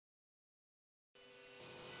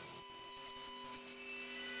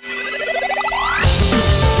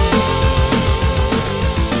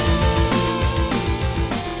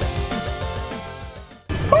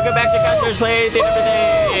Let's play the other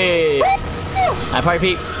day. I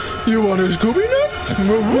Party Peak. You want a Scooby Nut?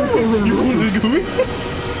 You want a Scooby?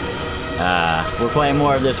 We're playing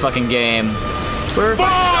more of this fucking game. We're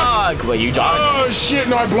dog. Wait, you dodged? Oh shit!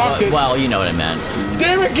 No, I blocked it. Well, you know what I meant.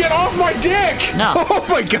 Damn it! Get off my dick! No. Oh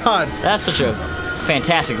my god. That's such a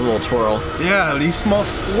fantastic little twirl. Yeah, these small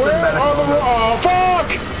Where are the... Oh,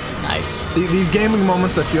 fuck! Nice. These gaming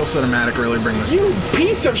moments that feel cinematic really bring this. You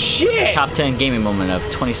piece of shit! Top 10 gaming moment of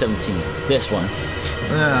 2017. This one.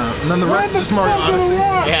 Yeah, and then the rest is just Mario Odyssey.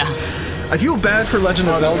 Yeah. I feel bad for Legend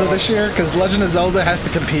of Zelda this year because Legend of Zelda has to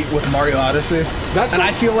compete with Mario Odyssey.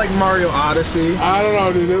 I feel like Mario Odyssey. I don't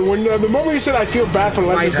know, dude. When the moment you said I feel bad for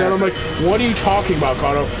Legend of Zelda, I'm like, what are you talking about,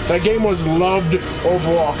 Kato? That game was loved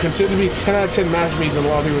overall, considered to be 10 out of 10 masterpiece in a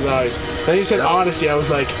lot of people's eyes. Then you said Odyssey, I was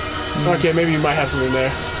like, okay, maybe you might have something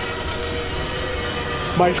there.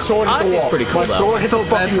 My sword hit the wall. Pretty cool, My sword hit the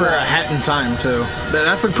bad for a Hat in Time too.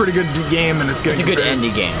 That's a pretty good game, and it's getting. It's a good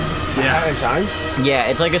indie game. Yeah. Hat in Time. Yeah,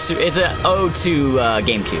 it's like it's an ode to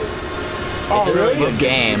GameCube. It's a really good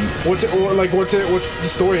game. What's it like? What's the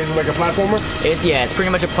story? Is it like a platformer? Yeah, it's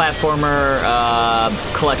pretty much a platformer,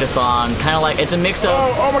 collectathon, kind of like it's a mix of.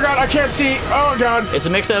 Oh my god, I can't see. Oh god. It's a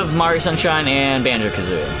mix of Mario Sunshine and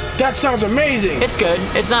Banjo-Kazooie. That sounds amazing. It's good.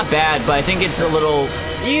 It's not bad, but I think it's a little.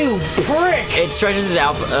 You prick! It stretches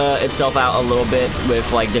itself out a little bit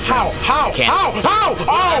with like different. How?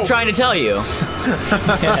 I'm trying to tell you.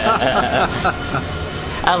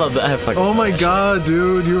 I love that. Oh my god,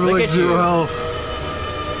 dude, you were like 0 health.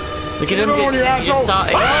 Look at him.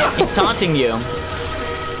 He's taunting you.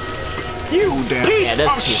 You piece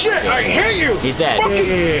of shit! I hate you! He's dead. No,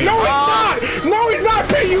 he's not! No, he's not!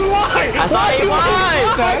 Pete, you lie! I thought he was!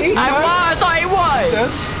 I thought he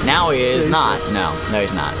was! Now he is not. No,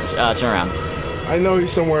 he's not. Turn around. I know he's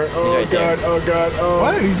somewhere. Oh he's right god, there. oh god, oh.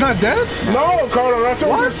 What? He's not dead? No, Carter, that's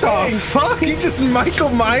what we're saying. What the fuck? He just Michael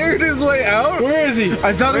Myered his way out? Where is he?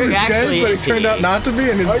 I thought he was dead, but it turned out not to be,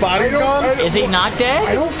 and his body's gone? Is he not dead?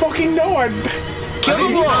 I don't fucking know. Kill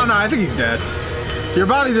him. No, I think he's dead. Your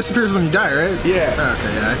body disappears when you die, right? Yeah.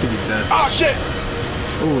 Okay, yeah, I think he's dead. Oh shit!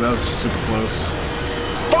 Ooh, that was super close.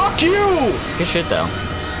 Fuck you! Good shit, though.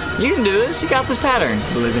 You can do this. You got this pattern.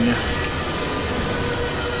 Believe in you.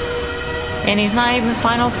 And he's not even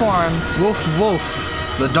final form. Wolf, wolf.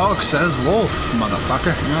 The dog says wolf,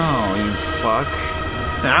 motherfucker. No, you fuck.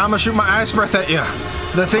 Now I'm gonna shoot my ice breath at you.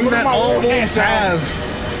 The thing that all wolves have.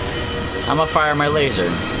 I'm gonna fire my laser.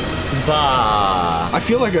 Bah. I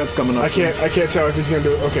feel like that's coming up. I can't tell if he's gonna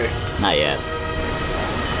do it. Okay. Not yet.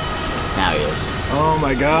 Now he is. Oh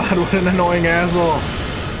my god, what an annoying asshole.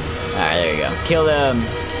 Alright, there you go. Kill them.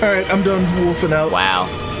 Alright, I'm done wolfing out. Wow.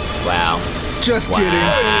 Wow. Just kidding.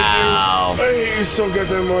 Wow. I hate you so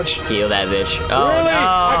goddamn much. Heal that bitch. Oh, really? no.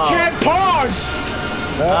 I can't pause!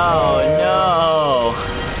 Oh, no.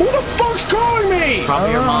 Who the fuck's calling me?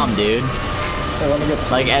 Probably your mom, dude.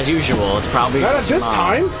 Like, as usual, it's probably Not at this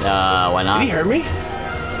time. Why not? Did he hear me?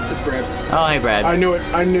 It's Brad. Oh, hey, Brad. I knew it.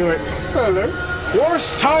 Hello.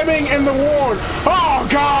 Worst timing in the world. Oh,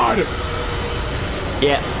 God!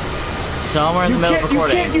 Yeah. Tell him we're in the middle of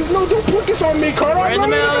recording. No, don't put this on me, Carter. We're in the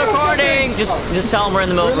middle of recording. Just tell him we're in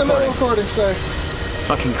the middle of recording. Sorry.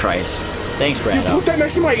 Fucking Christ. Thanks, Brad. You put that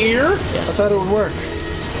next to my ear? Yes. I thought it would work.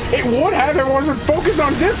 It would have. It wasn't focused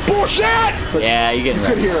on this bullshit. But yeah, you getting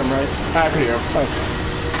could hear him, right? I could hear him.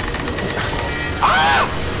 Ah!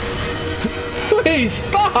 Please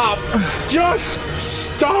stop! Just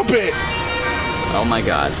stop it! Oh my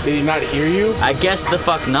god. Did he not hear you? I guess the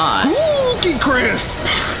fuck not. Cookie crisp!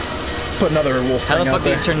 Put another wolf How the thing fuck out do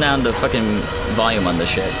you there. turn down the fucking volume on this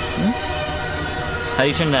shit? How do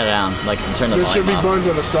you turn that down? Like, turn the There volume should be off? buttons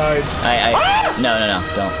on the sides. No,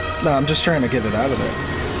 don't. No, I'm just trying to get it out of there.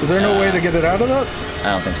 Is there no way to get it out of that?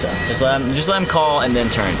 I don't think so. Just let him call and then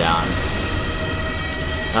turn it down.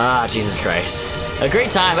 Ah, Jesus Christ. A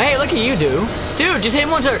great time. Hey, look at you, dude. Dude, just hit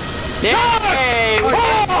him once or... Hey,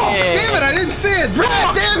 Damn it, I didn't see it!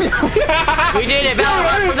 Brad, damn you! We did it,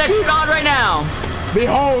 Valor. Put that shit on right now.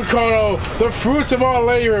 Behold, Kono, the fruits of our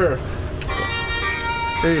labor.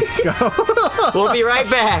 There you go. We'll be right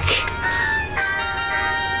back.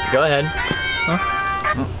 Go ahead. Huh?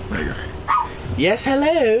 Oh, there you go. Yes,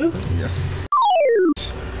 hello. Yeah.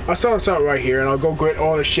 I'll start this out right here, and I'll go get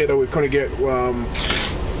all the shit that we couldn't get. Oh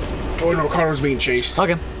no, Connor was being chased.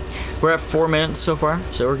 Okay. We're at 4 minutes so far,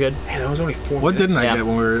 so we're good. Man, that was only 4 minutes. What didn't I get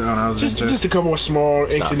when we were on? I was just a couple of small,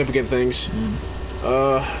 insignificant things.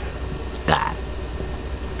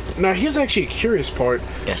 Now here's actually a curious part.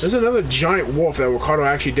 Yes. There's another giant wolf that Ricardo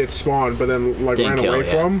actually did spawn, but then like Didn't ran kill, away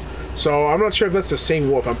yeah. from. So I'm not sure if that's the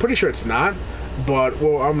same wolf. I'm pretty sure it's not, but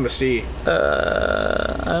well, I'm gonna see.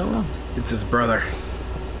 I don't know. It's his brother,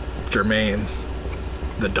 Jermaine,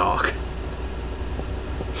 the dog.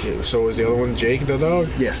 Yeah, so is the other one Jake the dog?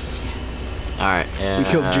 Yes. All right. We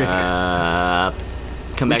killed Jake.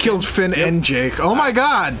 Come back. We killed Finn and Jake. Oh my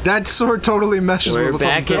god, that sword totally meshes We're with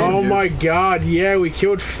back something. in. Oh my god, yeah, we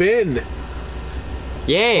killed Finn.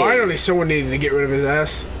 Yay! Finally, someone needed to get rid of his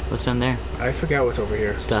ass. What's down there? I forgot what's over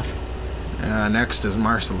here. Stuff. Next is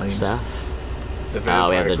Marceline. Stuff. The Oh,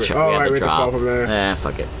 we have the vampire we oh, have right, the we have to drop. fall from there.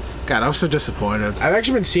 Fuck it. God, I was so disappointed. I've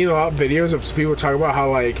actually been seeing a lot of videos of people talking about how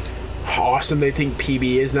like awesome they think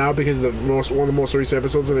PB is now because of one of the most recent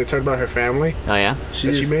episodes when they talked about her family. Oh yeah.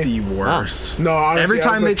 She's the worst. No, honestly, every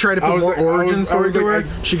time they try to put more origin story to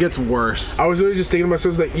her, she gets worse. I was literally just thinking to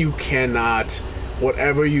myself that you cannot,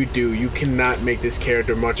 whatever you do, you cannot make this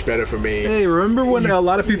character much better for me. Hey, remember when a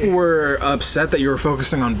lot of people were upset that you were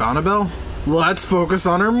focusing on Bonnabelle? Let's focus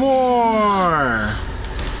on her more.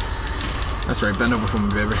 That's right, bend over for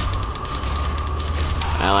me, baby.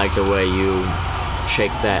 I like the way you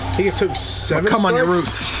shake that. I think it took 7 Come on your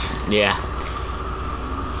strikes. roots. Yeah.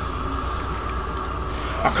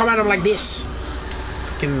 I'll come at him like this.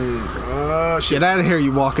 Fucking, shit. Get out of here,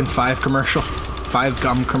 you walking 5 commercial. 5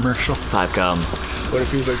 gum commercial. 5 gum. What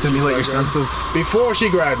if he was like, Stimulate your senses. Before she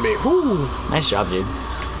grabbed me. Whoo. Nice job, dude.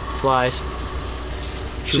 Flies.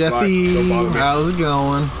 Jeffy, Don't bother me. how's it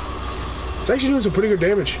going? It's actually doing some pretty good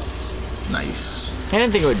damage. Nice. I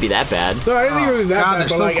didn't think it would be that bad. No, I didn't think it was that God, bad. they're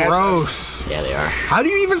but so like, gross. Yeah, they are. How do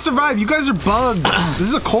you even survive? You guys are bugs. This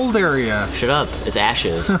is a cold area. Shut up. It's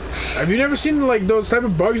ashes. Have you never seen like those type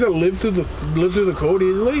of bugs that live through the cold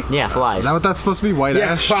easily? Yeah, flies. Is that what that's supposed to be? White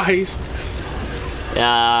Yeah, ash? flies.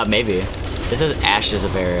 Maybe. This says ashes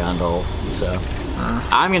of Ariandel, so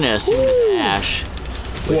I'm gonna assume it's ash.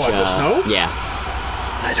 Which, What, the snow? Yeah.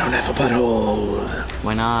 I don't have a butthole.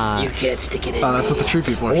 Why not? You can't stick it in. Oh, that's what the tree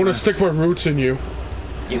people I are want to saying. stick my roots in you.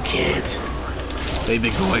 You can't. Hey,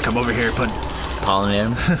 big boy, come over here.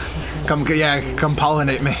 Pollinate him. Come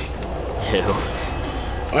pollinate me.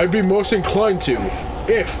 Ew. I'd be most inclined to,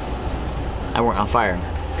 if I weren't on fire.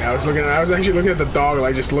 I was actually looking at the dog,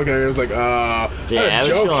 like just looking at it. I was like, Yeah, I I was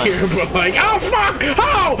joke chilling. here, but like, oh fuck,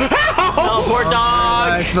 Oh, poor dog!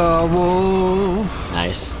 Like the wolf.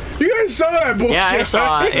 Nice. You guys saw that bullshit? Yeah, I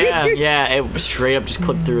saw it. right? Yeah, it straight up just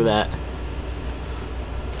clipped through that.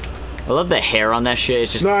 I love the hair on that shit.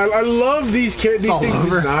 It's just. No, I love these things all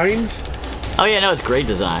over. designs. Oh yeah, no, it's great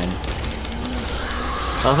design.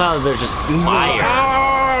 I love how there's just fire.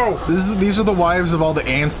 Oh, These are the wives of all the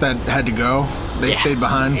ants that had to go. They Yeah. stayed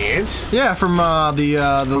behind. ants. Yeah, from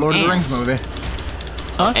the Lord of the Rings Ants. movie.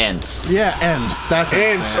 Ants. Yeah, ants. That's what I'm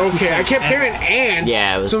Ants. saying. Okay, I kept hearing ants. ants.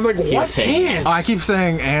 Yeah, it was- So I was like, he what was saying ants? Oh, I keep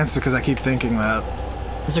saying ants because I keep thinking that.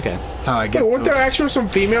 It's okay. That's how I get Weren't to there it. actually some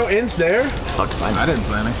female ants there? Fuck to find I didn't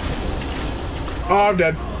say any. Oh, I'm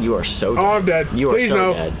dead. You are so dead. Oh, I'm dead. You are Please so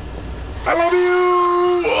no. dead. I love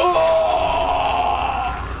you.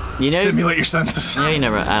 You know. Stimulate your senses. Yeah, you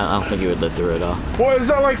never. I don't think you would live through it all. Boy, is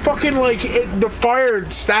that like fucking like the fire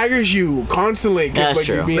staggers you constantly? 'Cause, That's like,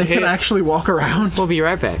 you're true. being They hit. can actually walk around. We'll be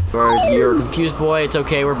right back. Or you're a confused boy. It's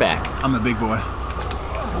okay. We're back. I'm a big boy.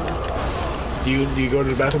 Do you go to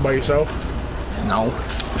the bathroom by yourself? No.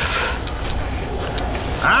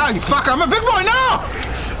 Ah, you fucker! I'm a big boy. No.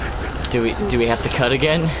 Do we have to cut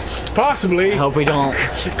again? Possibly. I hope we don't.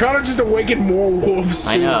 Connor just awakened more wolves. Too.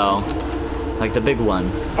 I know. Like the big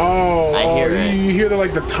one. Oh, I hear it. You hear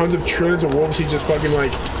like the tons of trillions of wolves. He just fucking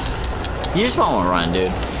like. You just want to run,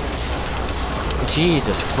 dude.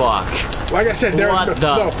 Jesus fuck. Like I said, What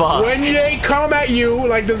the fuck? When they come at you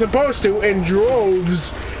like they're supposed to in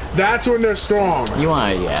droves, that's when they're strong. You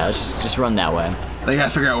want to? Yeah. Just run that way. They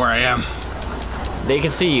gotta figure out where I am. They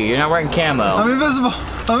can see you. You're not wearing camo. I'm invisible.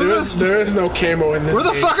 I'm invisible. There is no camo in this. Where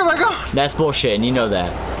the game. fuck am I going? That's bullshit, and you know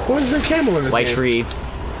that. What is there camo in this White game? tree.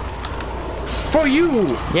 For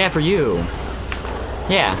you. Yeah, for you.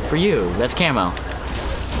 Yeah, for you. That's camo.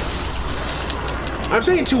 I'm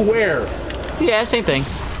saying to wear. Yeah, same thing.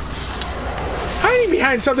 Hiding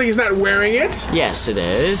behind something is not wearing it. Yes, it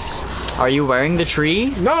is. Are you wearing the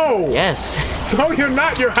tree? No. Yes. No, you're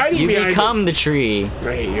not. You're hiding You behind become the tree. it.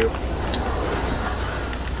 I hate you.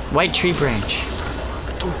 White tree branch.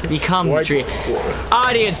 Become the White- tree.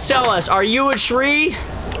 Audience, tell us, are you a tree?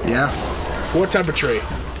 Yeah. What type of tree?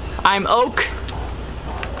 I'm oak.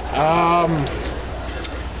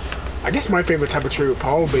 I guess my favorite type of tree would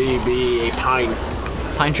probably be a pine.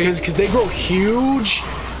 Pine tree. Because they grow huge.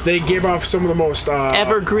 They give off some of the most.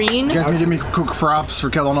 Evergreen. You guys need to give me quick props for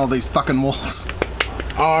killing all these fucking wolves.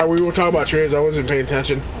 We were talking about trees. I wasn't paying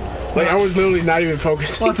attention. Like I was literally not even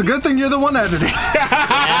focusing. Well, it's a good thing you're the one editing.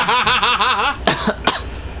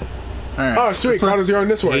 Alright. Oh, sweet. Carter's going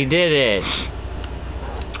this way. He did it.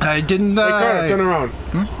 I didn't Hey, die. Carter, turn around.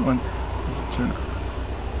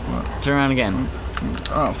 Turn around again.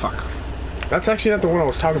 Oh, fuck. That's actually not the one I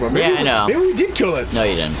was talking about. Maybe Yeah, I know. Maybe we did kill it. No,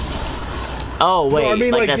 you didn't. Oh, wait. I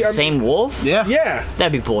mean, like like, that's I the same wolf? Yeah. Yeah.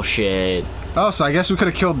 That'd be bullshit. Oh, so I guess we could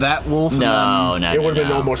have killed that wolf. No, and no, It would have no.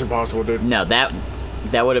 been almost impossible, dude. No, that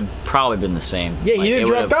would have probably been the same. Yeah, Like, he didn't it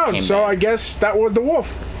drop would've down, came so back. I guess that was the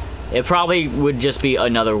wolf. It probably would just be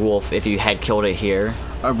another wolf if you had killed it here.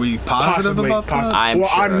 then are we positive about that? I'm sure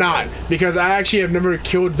I'm of not, it. because I actually have never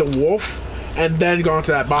killed the wolf and then gone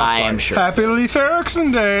to that boss I fight. am sure. Happy Leif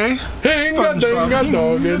Erikson Day.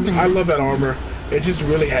 Hinga-dinga-doggin. I love that armor. It's just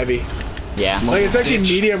really heavy. Yeah. Like, it's actually Bitch.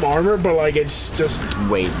 medium armor, but like it's just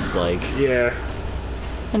Weights, like, yeah.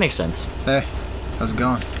 that makes sense. Hey, how's it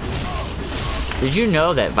going? Did you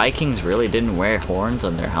know that Vikings really didn't wear horns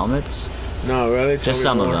on their helmets? No, really. Tell Just me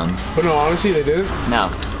some of more. them. But no, honestly, they didn't. No.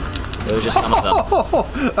 It was just some of them.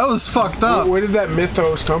 Oh, that was fucked up. Where did that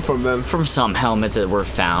mythos come from then? From some helmets that were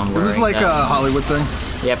found. It was wearing like a them. Hollywood thing.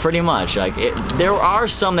 Yeah, pretty much. Like there are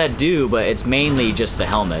some that do, but it's mainly just the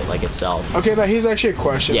helmet, like itself. Okay, now here's actually a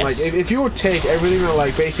question. Yes. Like, if you would take everything that,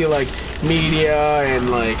 like, basically, like, media and,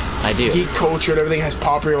 like, I do. geek culture and everything has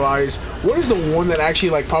popularized, what is the one that actually,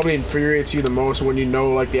 like, probably infuriates you the most when you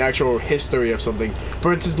know, like, the actual history of something?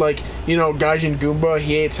 For instance, like, you know, Gaijin Goomba,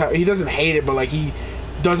 he doesn't hate it, but, like, he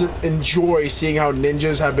doesn't enjoy seeing how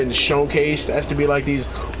ninjas have been showcased as to be like these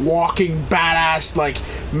walking badass like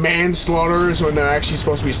manslaughters when they're actually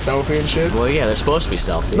supposed to be stealthy and shit. Well, yeah, they're supposed to be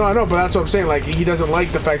stealthy. No, I know, but that's what I'm saying. Like, he doesn't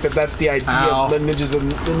like the fact that that's the idea Ow. of the ninjas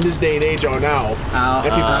in this day and age are now. Ow.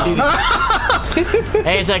 And people see these.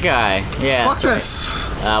 Hey, it's that guy. Yeah. Fuck that's this.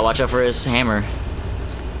 right. Watch out for his hammer.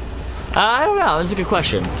 I don't know. That's a good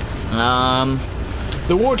question.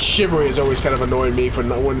 The word chivalry has always kind of annoyed me for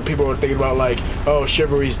when people are thinking about like, oh,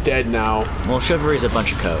 chivalry's dead now. Well, chivalry's a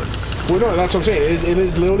bunch of code. Well, no, that's what I'm saying. It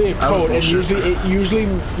is literally a That was code, and bullshit. it usually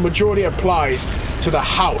majority applies to the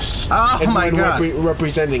house. Oh and my when God.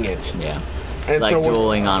 Representing it. Yeah. And Like so when-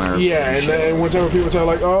 dueling honor. Yeah, and shit. then whenever people tell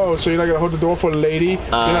like, oh, so you're not gonna hold the door for a lady, you're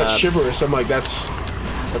not chivalrous. I'm like, that's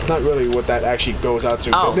not really what that actually goes out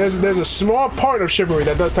to. Oh. There's a small part of chivalry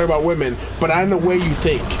that does talk about women, but not in the way you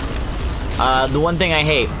think. The one thing I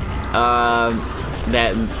hate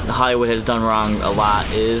that Hollywood has done wrong a lot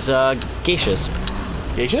is geishas.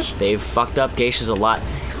 Geishas? They've fucked up geishas a lot.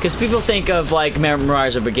 Because people think of like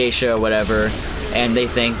Mirage of a geisha or whatever, and they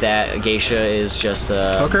think that a geisha is just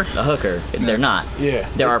a hooker. They're not. Yeah.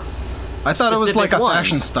 There are. I thought it was like a specific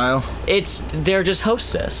fashion ones. style. They're just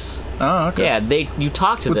hostess. Oh, okay. Yeah, you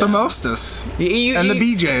talk to With them. the mostess. You- and the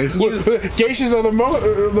you- BJs. Geishas are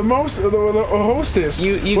the hostess.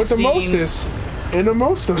 You've with the seen- mostess and the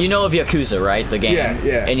mostess. You know of Yakuza, right? The game.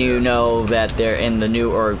 Yeah. And you know that they're in the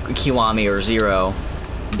new or Kiwami or Zero.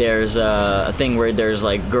 There's a thing where there's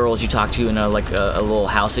like girls you talk to in a little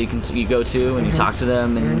house that you go to, and you talk to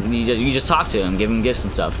them, and you just talk to them, give them gifts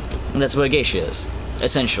and stuff. And that's what a geisha is,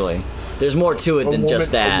 essentially. There's more to it than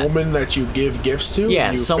just that. A woman that you give gifts to?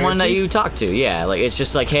 Yeah, you someone fancy? that you talk to. Yeah, like it's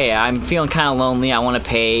just like, hey, I'm feeling kind of lonely. I want to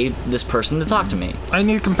pay this person to talk to me. I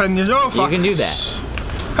need companionship. Oh, fuck. You can do that.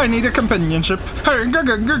 I need a companionship.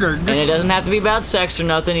 And it doesn't have to be about sex or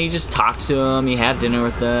nothing. You just talk to them. You have dinner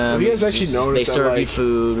with them. Have you guys actually noticed they that, serve you like-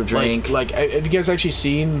 food or drink? Like, have you guys actually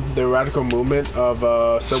seen the radical movement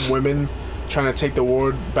of some women trying to take the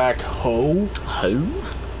word back, hoe? Who?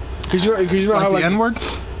 Because you know Like how the like N-word?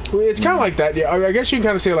 it's kind of like that. Yeah, I guess you can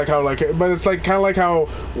kind of say like how like, but it's like kind of like how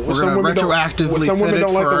some gonna women retroactively some women fit it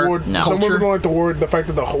don't like for the word. No. Some women culture? don't like the word. The fact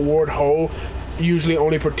that the word hoe usually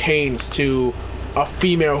only pertains to a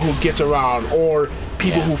female who gets around or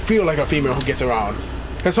people Yeah. who feel like a female who gets around.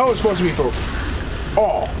 Because hoe is supposed to be for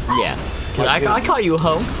all. Yeah. 'Cause I call you a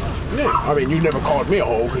hoe. Yeah, I mean, you never called me a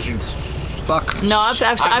hoe because you. Fuck. No,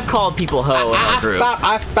 I've called people hoe in our group.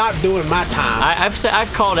 I stopped doing my time.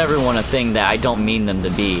 I've called everyone a thing that I don't mean them to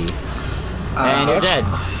be, and you're such? dead.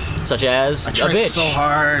 Such as a Tried bitch, so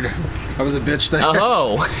hard. I was a bitch there. a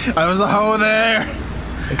hoe. I was a hoe there.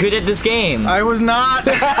 Good at this game. I was not.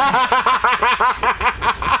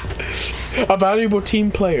 A valuable team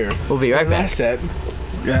player. We'll be right back. Asset.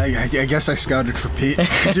 Yeah, I guess I scouted for Pete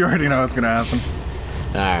because you already know what's gonna happen.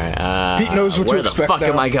 All right. Pete knows what to where the expect fuck now.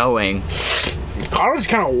 am I going? Carter just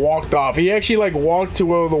kind of walked off. He actually like walked to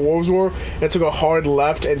where the wolves were and took a hard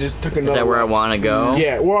left and just took another. Is that where I left. want to go?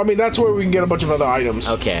 Yeah. Well, I mean that's where we can get a bunch of other items.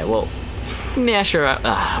 Okay. Well. Yeah, sure.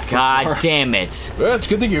 God damn it. Well, it's a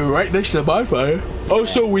good thing you're right next to the bonfire.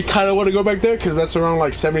 Also, we kind of want to go back there because that's around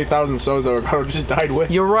like 70,000 souls that Carter just died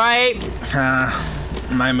with. You're right.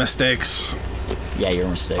 My mistakes Yeah, your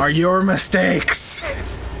mistakes. are your mistakes.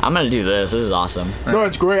 I'm gonna do this. This is awesome. No,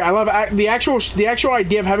 it's great. I love the actual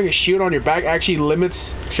idea of having a shield on your back actually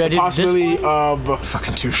limits Should I the do possibility this one? of.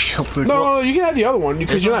 Fucking 2 shields. No, you can have the other one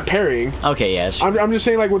because you're not parrying. Okay, yeah. I'm just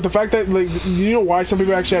saying, like, with the fact that, like, you know why some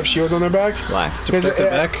people actually have shields on their back? Why? To protect the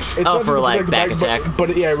back? It's Oh, not for, just to like, protect the back attack?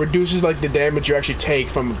 But yeah, it reduces, like, the damage you actually take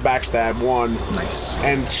from a backstab, 1. Nice.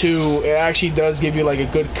 And 2, it actually does give you, like, a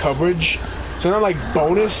good coverage. So not, like,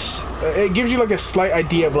 bonus. It gives you, like, a slight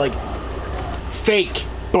idea of, like, fake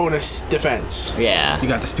bonus defense. Yeah. You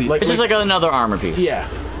got this, Pete. Like- It's just like another armor piece. Yeah.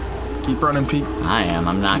 Keep running, Pete. I am.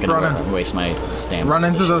 I'm not Keep gonna running. waste my stamina. Run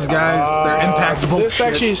into those guys. They're impactable. This shit.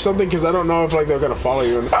 actually is something because I don't know if, like, they're going to follow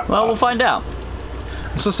you or not. Well, we'll find out.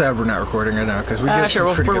 I'm so sad we're not recording right now because we get Sure,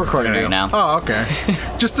 some pretty we're good recording material. right now. Oh, okay.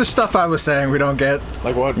 Just the stuff I was saying we don't get.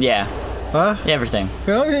 Like what? Yeah. Huh? Everything.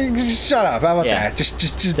 Okay, just shut up. How about Yeah. that? Just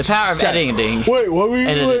The power of shut up. editing. Wait, what were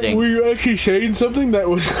Editing. you actually saying something that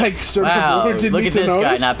was like sort of Wow. warranted Look me at to this guy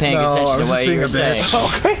notice? not paying No, I attention was to just what you being were a saying.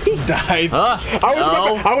 bitch. Okay, he died.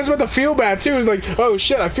 I was about to feel bad too. It was like, oh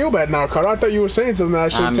shit, I feel bad now, Carter. I thought you were saying something that I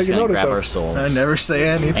should I'm have just taken gonna notice grab our of. souls. I never say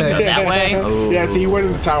anything. Go that way? Ooh. Yeah, so you went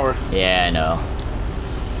in the tower. Yeah, I know.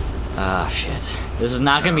 Ah, shit. This is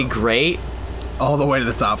not gonna be great. All the way to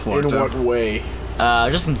the top floor. In too. what way?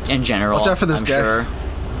 Just in general. Watch out for this I'm guy. Sure.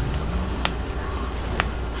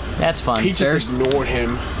 That's fun. He just Stairs. ignored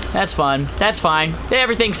him. That's fun. That's fine.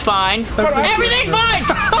 Everything's fine. Everything's Everything's fine!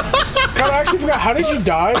 Carter, I actually forgot. How did you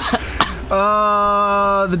die?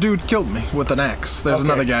 The dude killed me with an axe. There's Okay.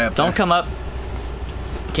 another guy up there. Don't come up.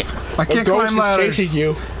 I A can't ghost climb is ladders. chasing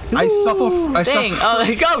you. I suffer. Dang. Oh,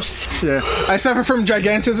 the ghost! Yeah. I suffer from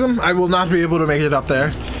gigantism. I will not be able to make it up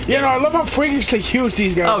there. Yeah, no, I love how freakishly huge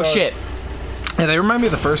these guys Oh, are. shit. Yeah, they remind me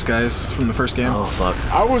of the first guys from the first game. Oh, fuck.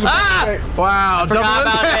 I was about Ah! to say, Wow, Forgot double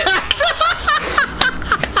about impact.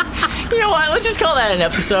 it. You know what? Let's just call that an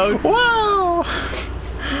episode. Wow.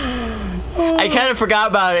 I kind of forgot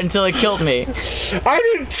about it until it killed me.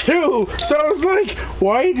 I did too. So I was like,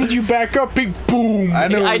 why did you back up? Big boom. I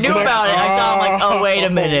knew. I knew about it. I saw him like, oh, wait a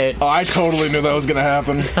minute. Oh, I totally knew that was gonna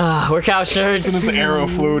happen. We're couch As soon as nerds. the arrow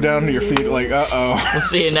flew down to your feet, like, uh-oh. We'll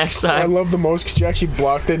see you next I time. love the most because you actually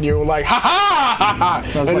blocked it and you were like, ha ha ha ha.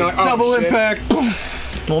 I was And like, you're oh, double shit. impact.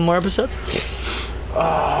 Poof. One more episode?